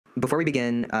Before we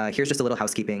begin, here's just a little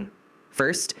housekeeping.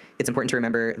 First, it's important to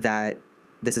remember that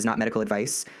this is not medical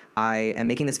advice. I am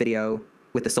making this video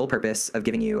with the sole purpose of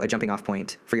giving you a jumping off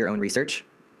point for your own research.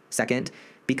 Second,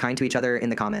 be kind to each other in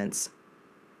the comments.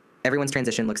 Everyone's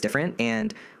transition looks different,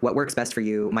 and what works best for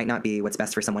you might not be what's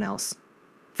best for someone else.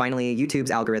 Finally,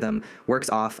 YouTube's algorithm works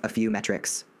off a few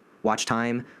metrics: watch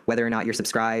time, whether or not you're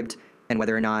subscribed, and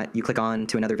whether or not you click on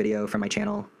to another video from my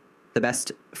channel. The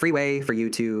best free way for you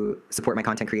to support my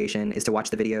content creation is to watch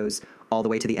the videos all the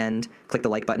way to the end, click the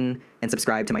like button, and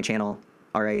subscribe to my channel.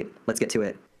 All right, let's get to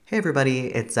it. Hey everybody,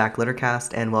 it's Zach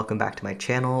Littercast, and welcome back to my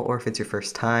channel, or if it's your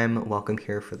first time, welcome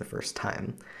here for the first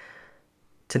time.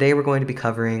 Today we're going to be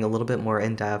covering a little bit more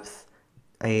in depth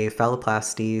a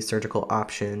phalloplasty surgical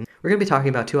option. We're going to be talking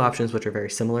about two options which are very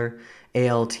similar,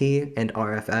 ALT and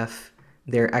RFF.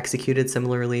 They're executed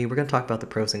similarly. We're going to talk about the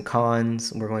pros and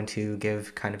cons. We're going to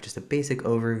give kind of just a basic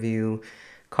overview,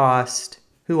 cost,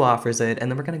 who offers it, and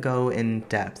then we're going to go in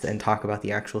depth and talk about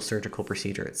the actual surgical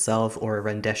procedure itself, or a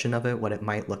rendition of it, what it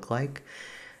might look like.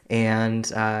 And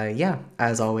yeah,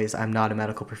 as always, I'm not a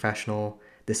medical professional.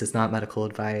 This is not medical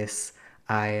advice.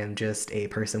 I am just a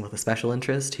person with a special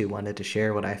interest who wanted to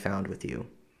share what I found with you.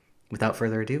 Without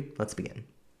further ado, let's begin.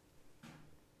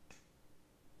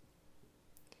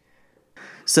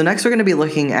 So next we're going to be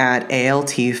looking at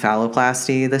ALT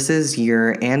phalloplasty. This is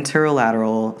your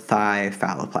anterolateral thigh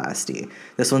phalloplasty.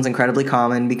 This one's incredibly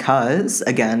common because,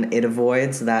 again, it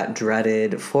avoids that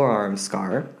dreaded forearm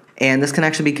scar. And this can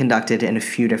actually be conducted in a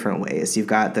few different ways. You've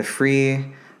got the free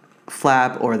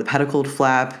flap or the pedicled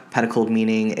flap, pedicled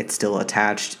meaning it's still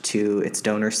attached to its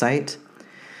donor site.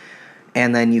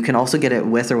 And then you can also get it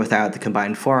with or without the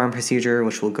combined forearm procedure,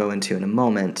 which we'll go into in a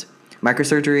moment.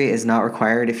 Microsurgery is not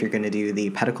required if you're going to do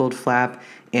the pedicled flap,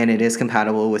 and it is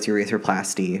compatible with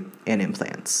urethroplasty and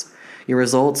implants. Your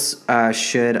results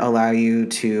should allow you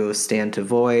to stand to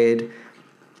void,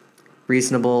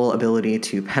 reasonable ability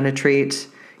to penetrate.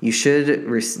 You should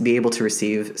be able to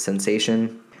receive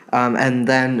sensation. And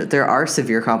then there are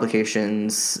severe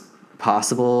complications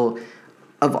possible.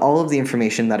 Of all of the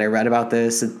information that I read about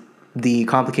this, the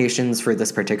complications for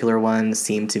this particular one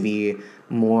seem to be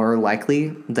more likely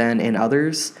than in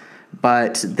others,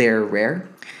 but they're rare.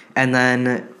 And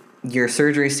then your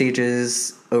surgery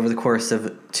stages over the course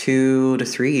of 2 to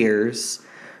 3 years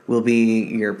will be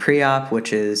your pre-op,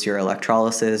 which is your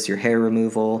electrolysis, your hair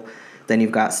removal. Then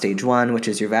you've got stage 1, which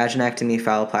is your vaginectomy,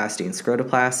 phalloplasty, and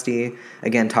scrotoplasty.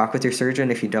 Again, talk with your surgeon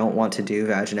if you don't want to do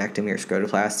vaginectomy or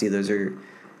scrotoplasty. Those are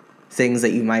things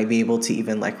that you might be able to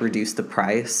even reduce the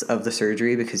price of the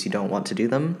surgery because you don't want to do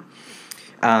them.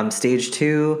 Stage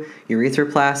 2,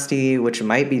 urethroplasty, which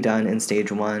might be done in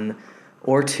stage 1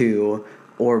 or 2,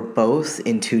 or both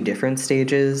in 2 different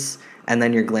stages. And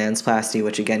then your glandsplasty,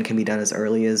 which again can be done as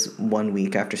early as 1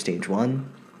 week after stage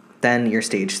 1. Then your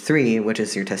stage 3, which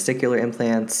is your testicular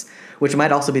implants, which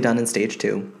might also be done in stage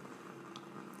 2.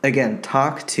 Again,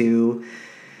 talk to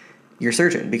your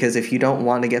surgeon, because if you don't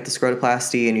want to get the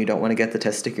scrotoplasty and you don't want to get the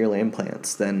testicular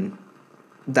implants, then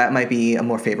that might be a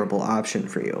more favorable option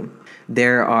for you.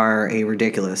 There are a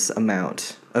ridiculous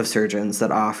amount of surgeons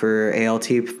that offer ALT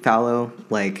phallo,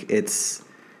 it's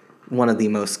one of the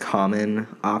most common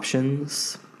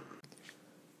options.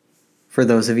 For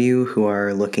those of you who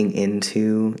are looking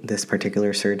into this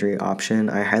particular surgery option,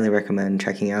 I highly recommend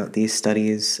checking out these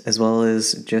studies, as well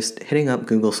as just hitting up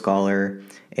Google Scholar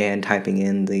and typing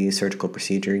in the surgical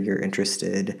procedure you're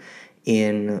interested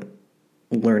in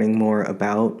learning more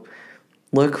about.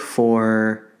 Look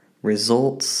for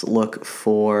results, look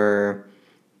for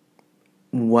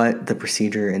what the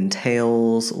procedure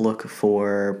entails, look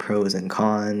for pros and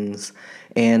cons,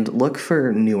 and look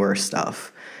for newer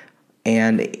stuff.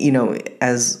 And,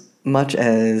 as much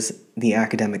as the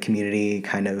academic community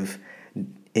kind of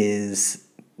is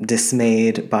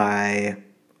dismayed by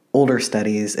older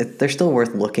studies, they're still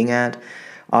worth looking at.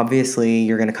 Obviously,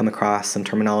 you're going to come across some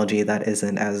terminology that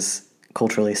isn't as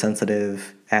culturally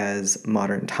sensitive as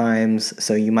modern times.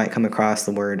 So you might come across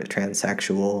the word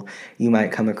transsexual. You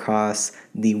might come across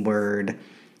the word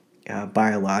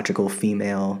biological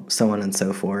female, so on and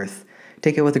so forth.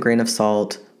 Take it with a grain of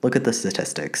salt. Look at the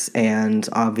statistics, and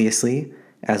obviously,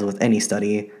 as with any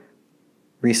study,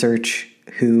 research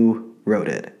who wrote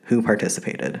it, who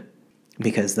participated,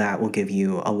 because that will give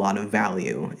you a lot of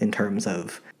value in terms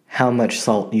of how much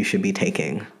salt you should be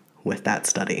taking with that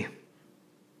study.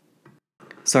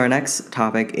 So our next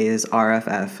topic is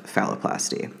RFF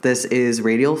phalloplasty. This is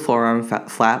radial forearm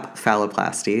flap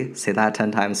phalloplasty. Say that 10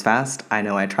 times fast. I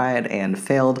know I tried and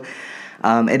failed.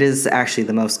 It is actually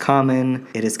the most common.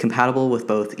 It is compatible with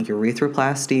both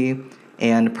urethroplasty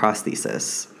and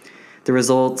prosthesis. The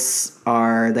results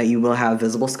are that you will have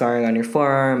visible scarring on your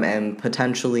forearm and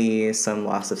potentially some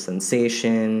loss of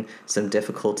sensation, some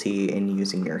difficulty in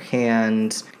using your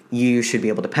hand. You should be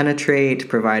able to penetrate,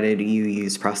 provided you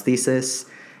use prosthesis.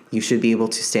 You should be able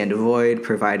to stand a void,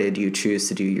 provided you choose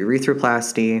to do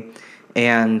urethroplasty.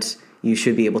 And you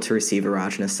should be able to receive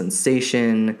erogenous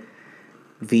sensation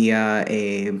via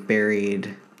a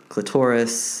buried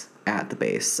clitoris at the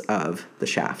base of the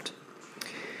shaft.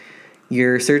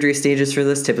 Your surgery stages for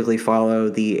this typically follow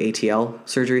the ATL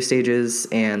surgery stages,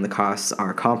 and the costs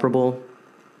are comparable.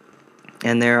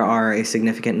 And there are a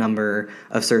significant number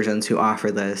of surgeons who offer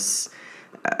this,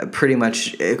 pretty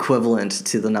much equivalent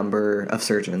to the number of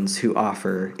surgeons who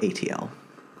offer ATL.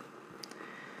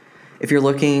 If you're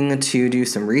looking to do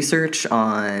some research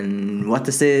on what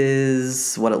this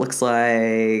is, what it looks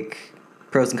like,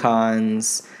 pros and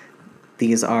cons,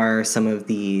 these are some of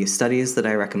the studies that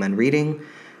I recommend reading.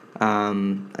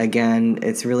 Again,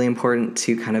 it's really important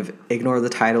to kind of ignore the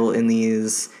title in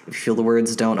these. If you feel the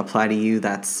words don't apply to you,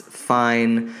 that's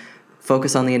fine.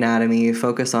 Focus on the anatomy,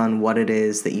 focus on what it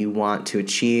is that you want to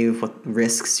achieve, what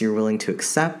risks you're willing to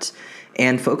accept,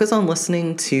 and focus on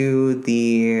listening to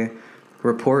the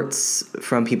reports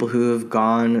from people who have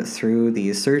gone through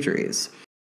these surgeries.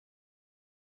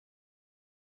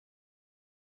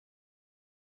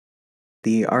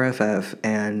 The RFF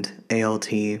and ALT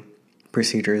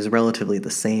procedure is relatively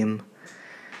the same,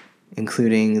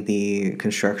 including the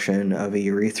construction of a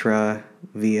urethra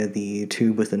via the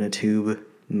tube within a tube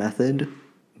method.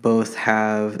 Both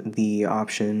have the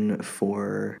option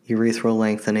for urethral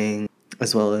lengthening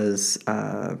as well as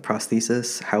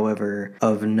prosthesis. However,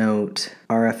 of note,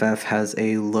 RFF has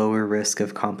a lower risk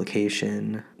of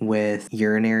complication with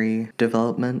urinary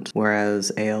development, whereas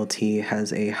ALT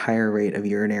has a higher rate of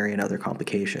urinary and other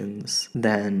complications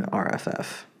than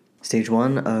RFF. Stage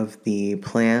 1 of the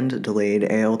planned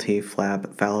delayed ALT flap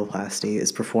phalloplasty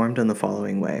is performed in the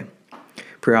following way.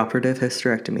 Preoperative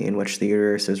hysterectomy, in which the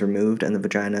uterus is removed and the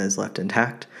vagina is left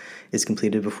intact, is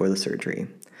completed before the surgery.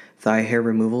 Thigh hair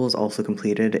removal is also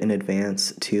completed in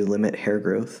advance to limit hair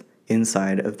growth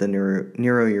inside of the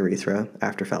neurourethra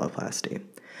after phalloplasty.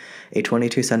 A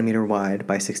 22 cm wide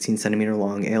by 16 cm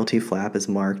long ALT flap is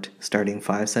marked starting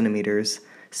 5 cm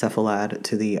cephalad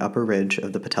to the upper ridge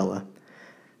of the patella,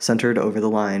 centered over the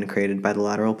line created by the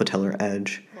lateral patellar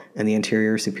edge and the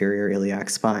anterior superior iliac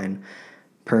spine,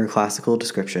 per classical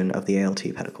description of the ALT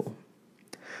pedicle.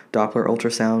 Doppler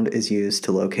ultrasound is used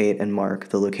to locate and mark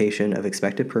the location of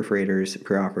expected perforators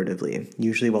preoperatively,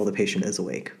 usually while the patient is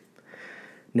awake.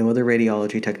 No other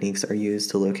radiology techniques are used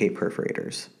to locate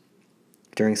perforators.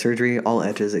 During surgery, all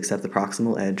edges except the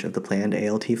proximal edge of the planned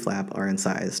ALT flap are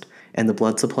incised, and the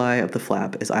blood supply of the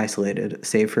flap is isolated,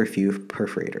 save for a few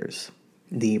perforators.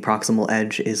 The proximal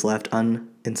edge is left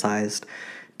unincised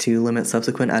to limit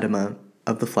subsequent edema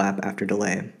of the flap after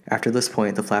delay. After this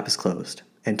point, the flap is closed,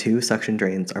 and 2 suction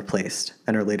drains are placed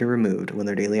and are later removed when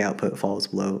their daily output falls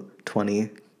below 20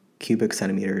 cubic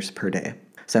centimeters per day.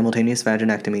 Simultaneous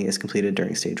vaginectomy is completed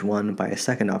during stage 1 by a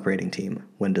second operating team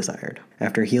when desired.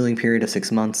 After a healing period of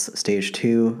 6 months, stage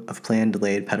 2 of planned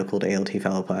delayed pedicled ALT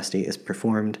phalloplasty is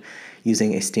performed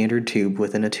using a standard tube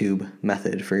within a tube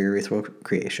method for urethral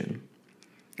creation.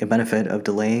 A benefit of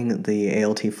delaying the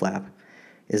ALT flap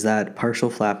is that partial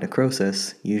flap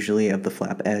necrosis, usually of the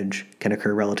flap edge, can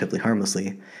occur relatively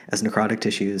harmlessly, as necrotic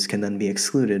tissues can then be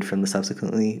excluded from the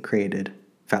subsequently created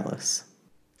phallus.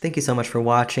 Thank you so much for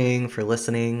watching, for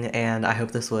listening, and I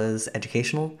hope this was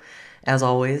educational. As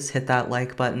always, hit that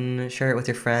like button, share it with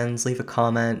your friends, leave a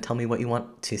comment, tell me what you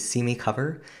want to see me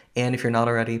cover, and if you're not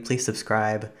already, please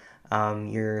subscribe.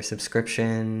 Your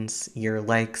subscriptions, your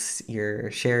likes, your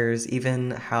shares,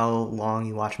 even how long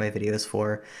you watch my videos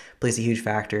for plays a huge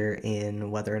factor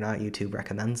in whether or not YouTube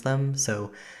recommends them.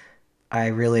 So I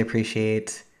really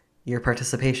appreciate your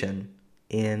participation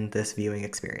in this viewing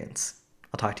experience.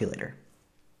 I'll talk to you later.